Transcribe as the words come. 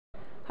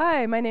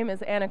Hi, my name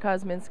is Anna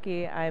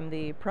Kosminski. I'm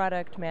the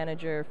product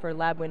manager for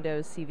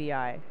LabWindows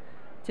CVI.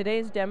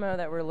 Today's demo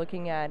that we're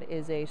looking at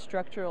is a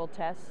structural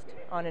test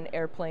on an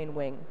airplane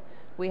wing.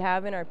 We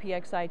have in our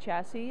PXI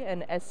chassis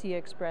an SC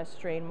Express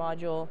strain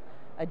module,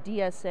 a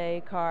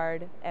DSA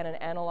card, and an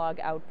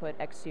analog output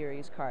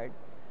X-Series card.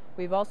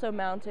 We've also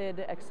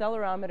mounted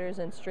accelerometers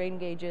and strain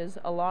gauges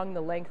along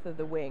the length of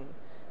the wing,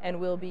 and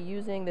we'll be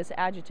using this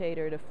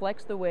agitator to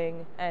flex the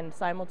wing and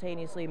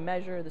simultaneously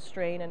measure the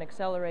strain and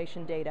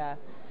acceleration data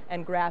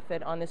and graph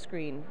it on the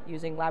screen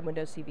using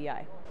LabWindows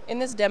CVI. In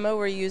this demo,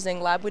 we're using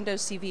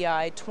LabWindows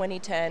CVI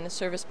 2010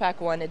 Service Pack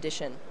 1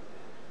 edition.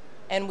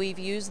 And we've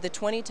used the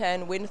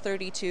 2010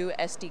 Win32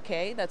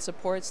 SDK that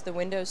supports the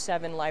Windows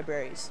 7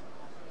 libraries.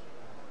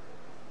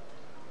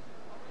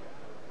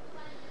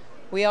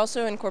 We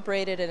also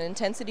incorporated an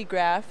intensity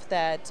graph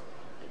that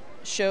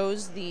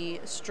shows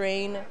the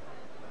strain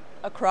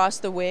across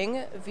the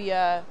wing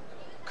via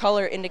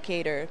color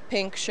indicator,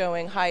 pink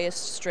showing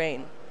highest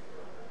strain.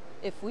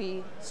 If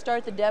we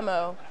start the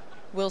demo,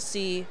 we'll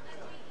see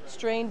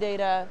strain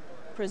data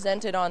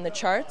presented on the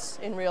charts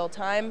in real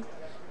time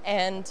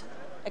and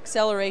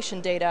acceleration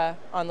data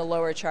on the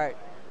lower chart.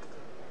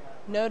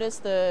 Notice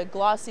the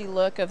glossy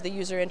look of the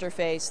user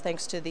interface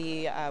thanks to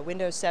the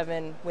Windows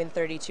 7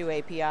 Win32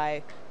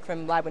 API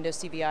from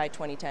LabWindows CVI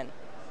 2010.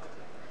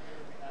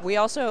 We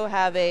also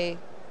have a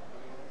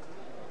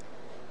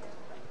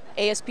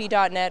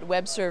ASP.NET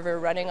web server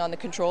running on the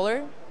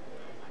controller,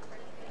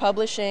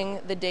 publishing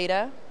the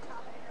data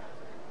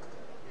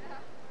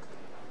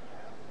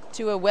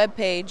to a web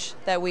page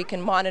that we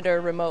can monitor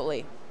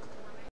remotely.